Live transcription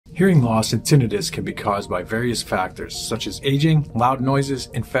Hearing loss and tinnitus can be caused by various factors such as aging, loud noises,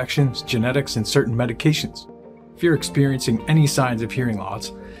 infections, genetics, and certain medications. If you're experiencing any signs of hearing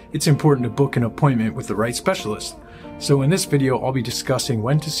loss, it's important to book an appointment with the right specialist. So in this video, I'll be discussing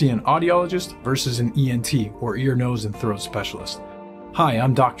when to see an audiologist versus an ENT, or ear, nose, and throat specialist. Hi,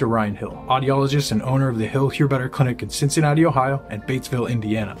 I'm Dr. Ryan Hill, audiologist and owner of the Hill Hear Better Clinic in Cincinnati, Ohio, and Batesville,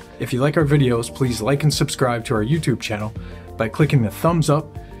 Indiana. If you like our videos, please like and subscribe to our YouTube channel by clicking the thumbs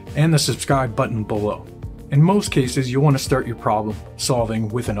up and the subscribe button below. In most cases, you'll want to start your problem solving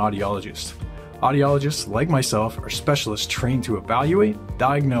with an audiologist. Audiologists, like myself, are specialists trained to evaluate,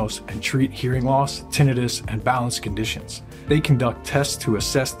 diagnose, and treat hearing loss, tinnitus, and balance conditions. They conduct tests to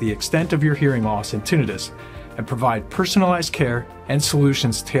assess the extent of your hearing loss and tinnitus and provide personalized care and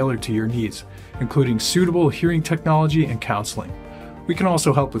solutions tailored to your needs, including suitable hearing technology and counseling. We can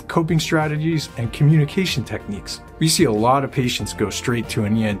also help with coping strategies and communication techniques. We see a lot of patients go straight to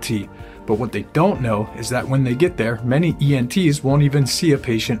an ENT, but what they don't know is that when they get there, many ENTs won't even see a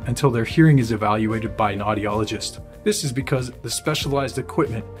patient until their hearing is evaluated by an audiologist. This is because the specialized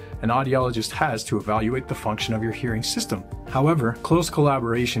equipment an audiologist has to evaluate the function of your hearing system. However, close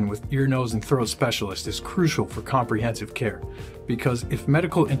collaboration with ear, nose, and throat specialists is crucial for comprehensive care, because if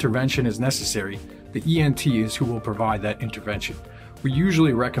medical intervention is necessary, the ENT is who will provide that intervention. We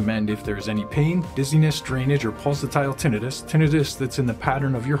usually recommend if there is any pain, dizziness, drainage, or pulsatile tinnitus that's in the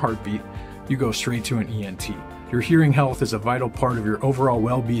pattern of your heartbeat, you go straight to an ENT. Your hearing health is a vital part of your overall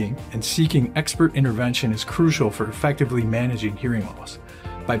well-being, and seeking expert intervention is crucial for effectively managing hearing loss.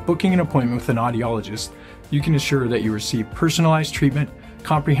 By booking an appointment with an audiologist, you can ensure that you receive personalized treatment,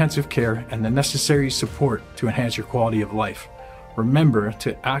 comprehensive care, and the necessary support to enhance your quality of life. Remember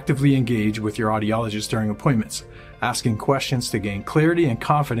to actively engage with your audiologist during appointments, asking questions to gain clarity and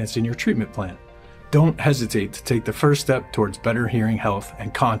confidence in your treatment plan. Don't hesitate to take the first step towards better hearing health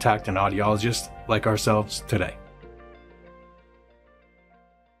and contact an audiologist like ourselves today.